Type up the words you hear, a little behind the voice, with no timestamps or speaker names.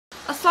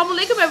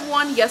Assalamualaikum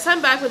everyone, yes,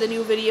 I'm back with a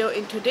new video.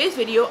 In today's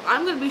video,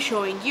 I'm going to be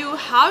showing you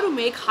how to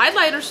make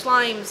highlighter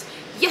slimes.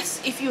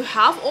 Yes, if you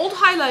have old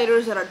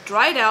highlighters that are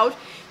dried out,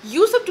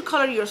 use them to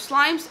color your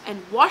slimes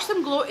and watch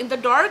them glow in the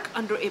dark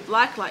under a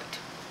black light.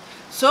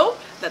 So,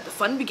 let the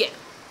fun begin.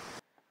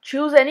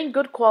 Choose any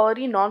good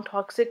quality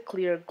non-toxic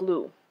clear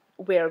glue.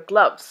 Wear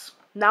gloves.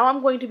 Now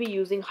I'm going to be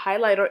using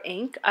highlighter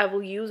ink. I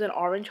will use an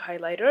orange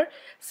highlighter.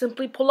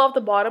 Simply pull off the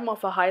bottom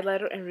of a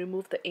highlighter and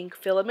remove the ink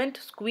filament.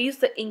 Squeeze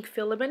the ink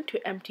filament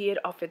to empty it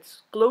of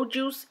its glow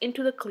juice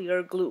into the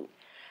clear glue.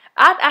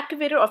 Add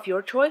activator of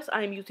your choice.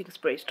 I am using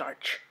spray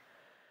starch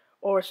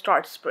or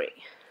starch spray.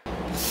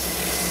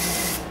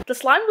 The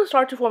slime will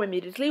start to form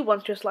immediately.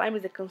 Once your slime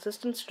is a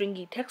consistent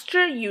stringy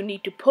texture, you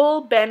need to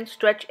pull, bend,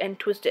 stretch and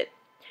twist it.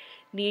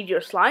 Knead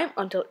your slime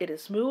until it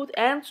is smooth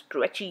and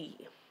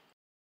stretchy.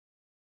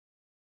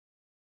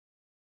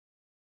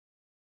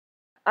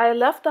 I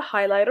left the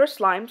highlighter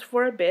slimes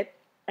for a bit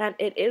and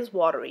it is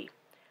watery.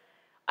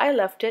 I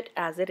left it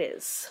as it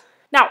is.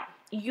 Now,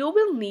 you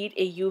will need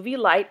a UV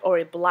light or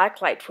a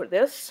black light for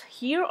this.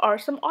 Here are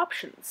some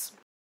options.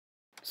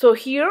 So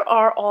here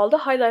are all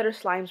the highlighter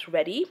slimes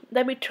ready.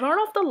 Let me turn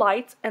off the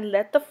lights and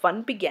let the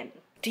fun begin.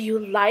 Do you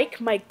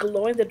like my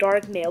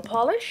glow-in-the-dark nail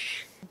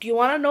polish? Do you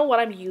want to know what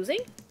I'm using?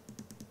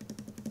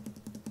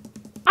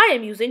 I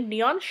am using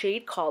neon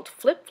shade called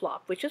Flip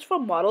Flop, which is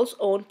from Model's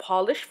own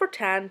Polish for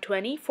Tan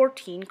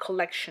 2014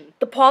 collection.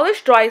 The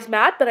polish dries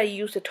matte, but I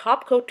used a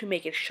top coat to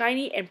make it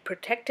shiny and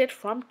protect it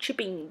from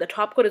chipping. The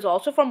top coat is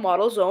also from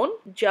Model's own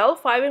Gel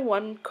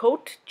 5-in-1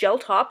 coat, gel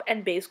top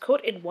and base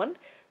coat in one.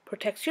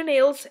 Protects your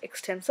nails,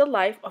 extends the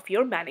life of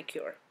your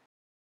manicure.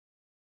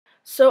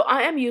 So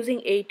I am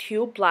using a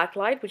tube black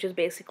light, which is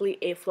basically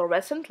a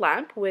fluorescent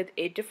lamp with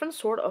a different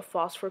sort of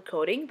phosphor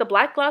coating. The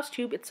black glass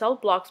tube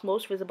itself blocks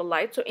most visible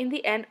light, so in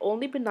the end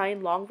only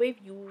benign long wave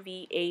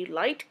UVA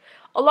light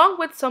along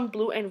with some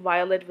blue and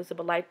violet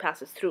visible light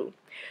passes through.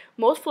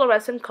 Most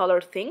fluorescent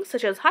colored things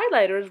such as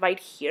highlighters right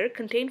here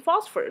contain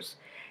phosphors,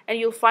 and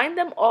you'll find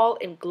them all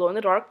in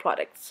glow-in-the-dark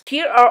products.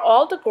 Here are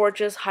all the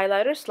gorgeous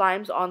highlighter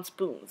slimes on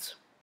spoons.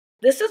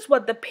 This is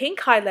what the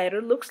pink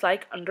highlighter looks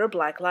like under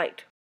black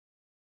light.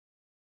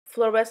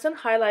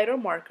 Fluorescent highlighter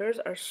markers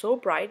are so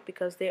bright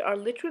because they are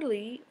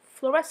literally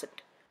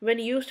fluorescent. When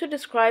used to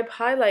describe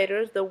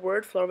highlighters, the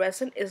word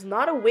fluorescent is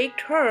not a vague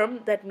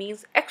term that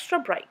means extra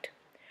bright.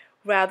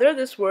 Rather,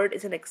 this word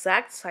is an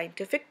exact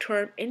scientific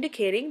term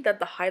indicating that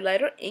the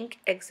highlighter ink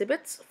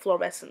exhibits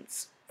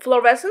fluorescence.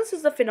 Fluorescence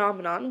is the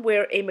phenomenon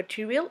where a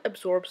material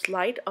absorbs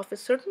light of a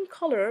certain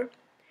color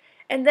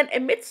and then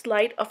emits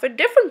light of a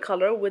different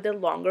color with a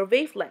longer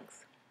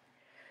wavelength.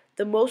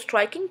 The most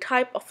striking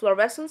type of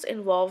fluorescence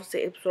involves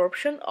the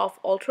absorption of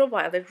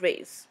ultraviolet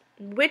rays,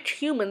 which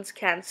humans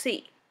can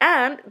see,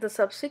 and the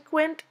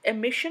subsequent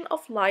emission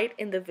of light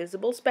in the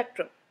visible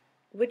spectrum,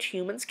 which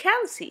humans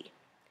can see.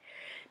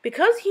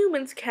 Because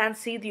humans can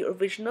see the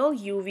original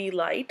UV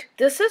light,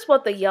 this is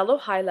what the yellow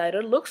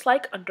highlighter looks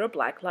like under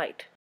black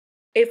light.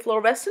 A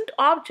fluorescent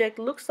object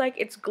looks like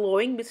it's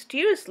glowing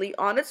mysteriously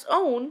on its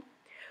own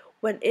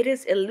when it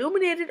is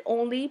illuminated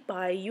only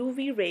by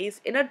UV rays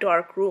in a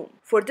dark room.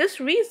 For this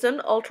reason,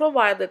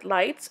 ultraviolet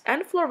lights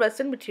and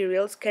fluorescent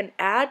materials can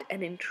add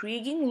an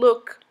intriguing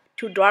look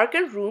to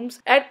darkened rooms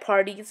at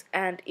parties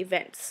and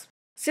events.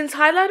 Since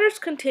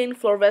highlighters contain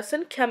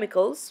fluorescent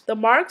chemicals, the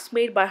marks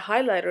made by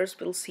highlighters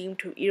will seem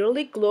to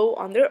eerily glow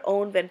on their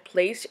own when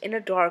placed in a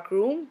dark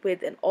room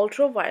with an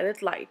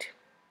ultraviolet light,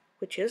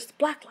 which is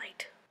black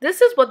light. This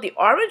is what the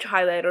orange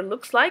highlighter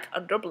looks like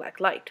under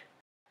black light.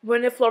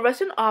 When a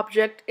fluorescent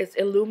object is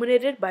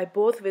illuminated by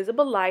both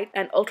visible light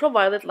and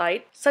ultraviolet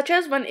light, such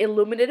as when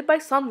illuminated by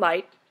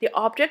sunlight, the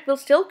object will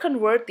still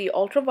convert the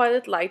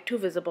ultraviolet light to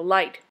visible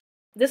light.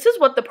 This is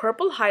what the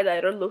purple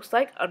highlighter looks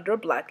like under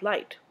black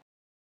light.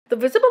 The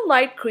visible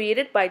light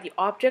created by the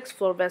object's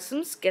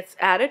fluorescence gets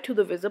added to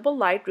the visible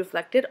light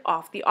reflected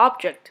off the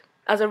object.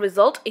 As a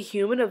result, a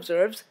human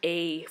observes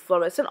a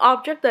fluorescent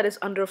object that is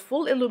under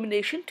full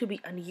illumination to be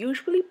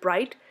unusually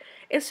bright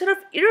instead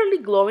of eerily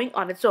glowing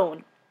on its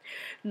own.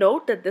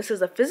 Note that this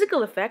is a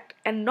physical effect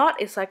and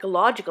not a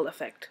psychological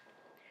effect.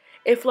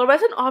 A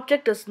fluorescent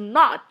object does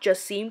not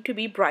just seem to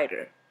be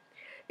brighter.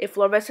 A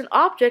fluorescent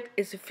object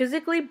is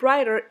physically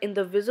brighter in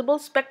the visible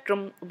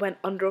spectrum when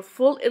under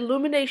full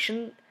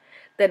illumination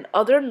than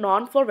other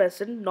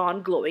non-fluorescent,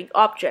 non-glowing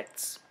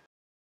objects.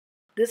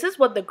 This is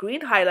what the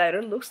green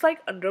highlighter looks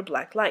like under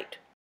black light.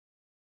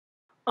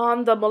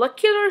 On the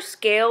molecular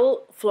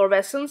scale,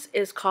 fluorescence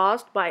is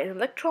caused by an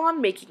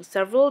electron making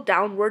several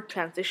downward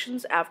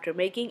transitions after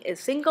making a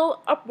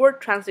single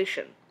upward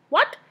transition.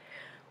 What?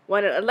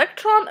 When an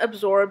electron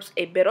absorbs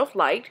a bit of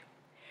light,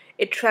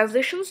 it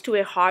transitions to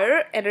a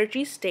higher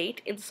energy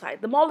state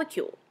inside the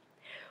molecule.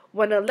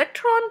 When an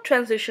electron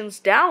transitions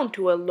down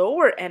to a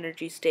lower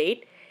energy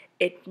state,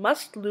 it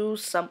must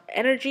lose some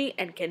energy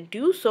and can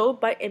do so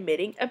by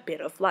emitting a bit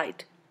of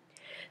light.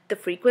 The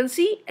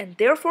frequency and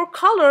therefore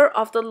color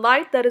of the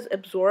light that is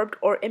absorbed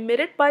or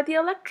emitted by the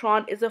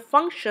electron is a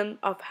function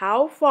of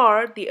how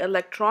far the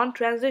electron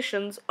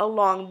transitions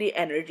along the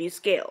energy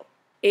scale.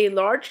 A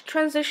large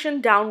transition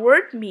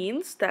downward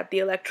means that the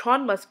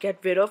electron must get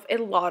rid of a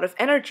lot of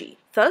energy.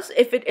 Thus,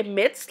 if it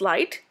emits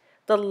light,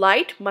 the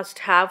light must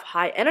have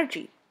high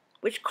energy,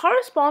 which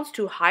corresponds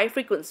to high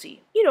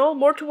frequency,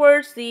 more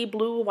towards the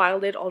blue,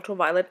 violet,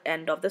 ultraviolet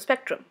end of the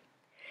spectrum.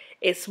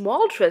 A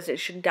small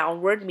transition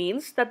downward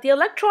means that the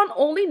electron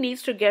only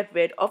needs to get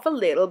rid of a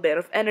little bit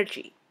of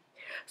energy,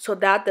 so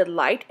that the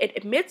light it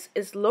emits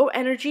is low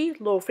energy,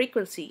 low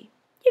frequency,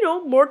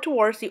 more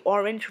towards the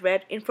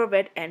orange-red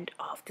infrared end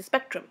of the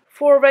spectrum.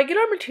 For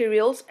regular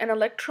materials, an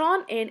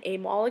electron in a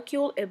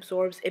molecule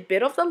absorbs a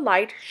bit of the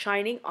light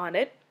shining on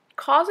it,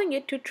 causing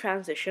it to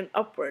transition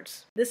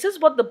upwards. This is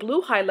what the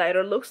blue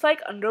highlighter looks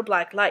like under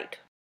black light.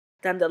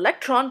 Then the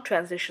electron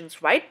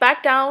transitions right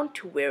back down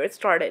to where it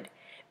started,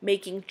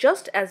 making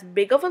just as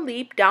big of a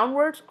leap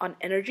downwards on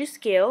energy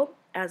scale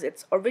as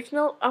its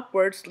original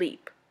upwards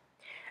leap.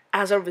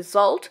 As a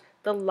result,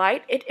 the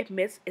light it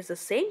emits is the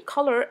same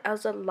color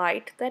as the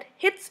light that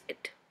hits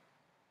it.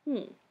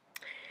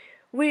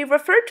 We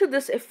refer to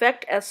this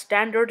effect as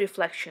standard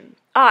reflection.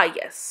 Ah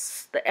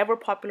yes, the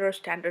ever-popular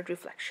standard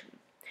reflection.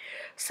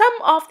 Some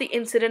of the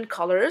incident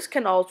colors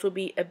can also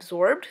be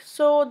absorbed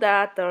so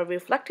that the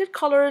reflected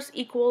colors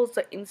equals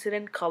the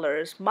incident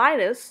colors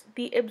minus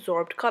the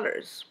absorbed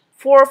colors.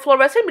 For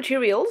fluorescent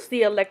materials,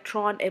 the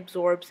electron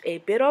absorbs a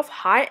bit of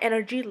high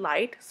energy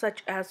light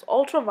such as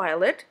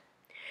ultraviolet,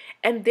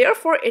 and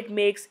therefore it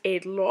makes a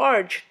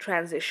large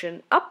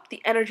transition up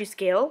the energy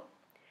scale,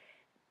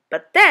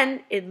 but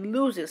then it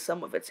loses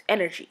some of its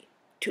energy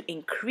to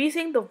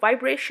increasing the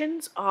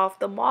vibrations of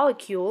the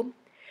molecule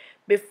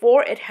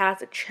before it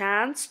has a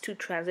chance to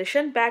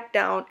transition back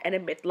down and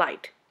emit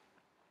light.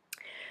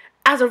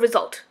 As a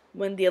result,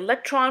 when the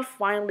electron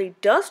finally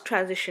does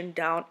transition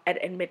down and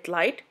emit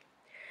light,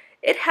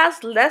 it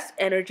has less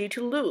energy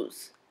to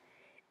lose.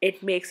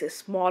 It makes a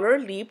smaller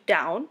leap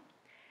down,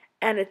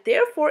 and it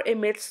therefore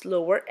emits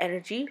lower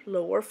energy,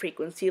 lower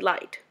frequency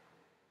light.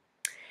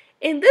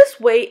 In this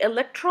way,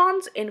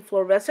 electrons in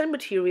fluorescent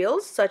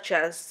materials, such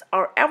as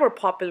our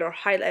ever-popular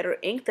highlighter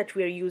ink that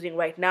we are using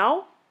right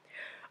now,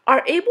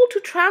 are able to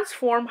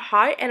transform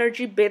high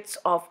energy bits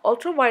of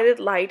ultraviolet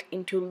light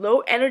into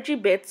low energy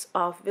bits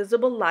of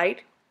visible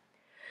light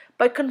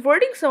by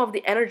converting some of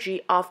the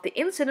energy of the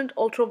incident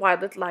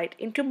ultraviolet light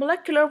into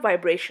molecular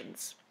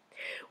vibrations,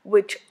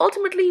 which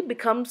ultimately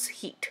becomes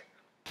heat.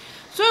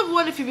 So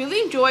everyone, if you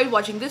really enjoyed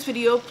watching this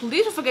video,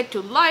 please don't forget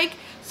to like,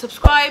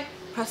 subscribe,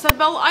 press that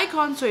bell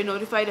icon so you're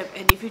notified of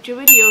any future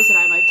videos that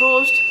I might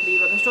post,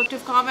 leave a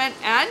constructive comment,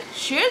 and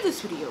share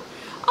this video.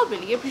 I'll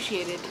really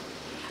appreciate it.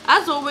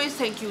 As always,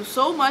 thank you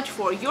so much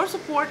for your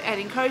support and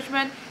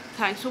encouragement.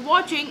 Thanks for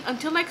watching.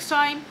 Until next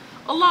time,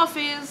 Allah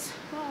Hafiz.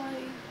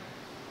 Bye.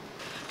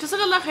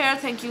 Jazakallah khair.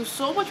 Thank you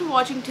so much for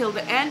watching till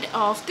the end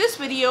of this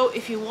video.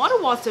 If you want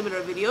to watch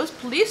similar videos,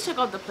 please check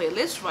out the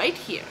playlist right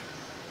here.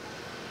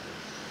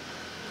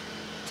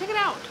 Check it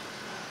out.